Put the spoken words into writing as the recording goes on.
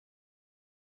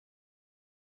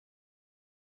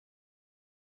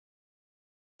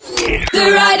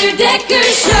The Reider Decker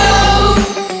Show!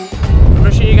 I'm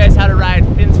going to show you guys how to ride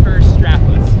fins first,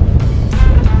 strapless.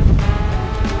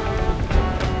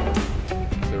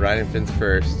 So riding fins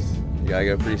first, you gotta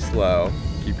go pretty slow,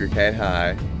 keep your kite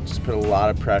high, just put a lot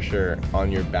of pressure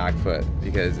on your back foot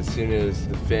because as soon as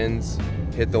the fins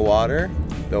hit the water,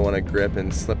 they'll want to grip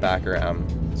and slip back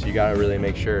around. So you gotta really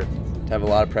make sure to have a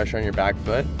lot of pressure on your back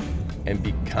foot and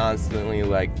be constantly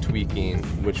like tweaking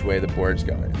which way the board's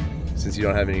going. Since you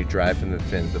don't have any drive from the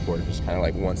fins, the board just kind of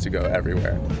like wants to go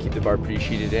everywhere. Keep the bar pretty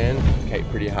sheeted in, kite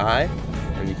pretty high,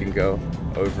 and you can go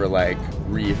over like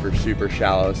reef or super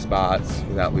shallow spots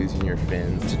without losing your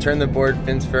fins. To turn the board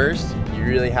fins first, you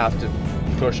really have to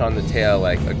push on the tail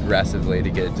like aggressively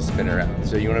to get it to spin around.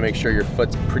 So you want to make sure your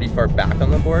foot's pretty far back on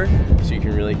the board so you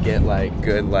can really get like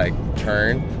good like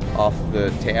turn off the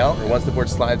tail. And once the board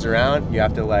slides around, you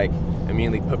have to like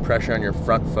immediately put pressure on your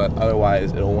front foot,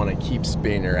 otherwise it'll want to keep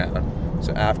spinning around.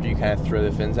 So after you kind of throw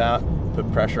the fins out,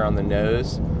 put pressure on the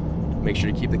nose, make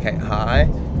sure to keep the kite high,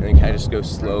 and then kind of just go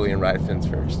slowly and ride fins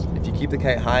first. If you keep the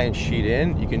kite high and sheet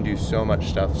in, you can do so much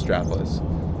stuff strapless.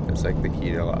 That's like the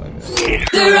key to a lot of it.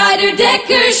 The Reider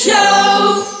Decker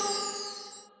Show!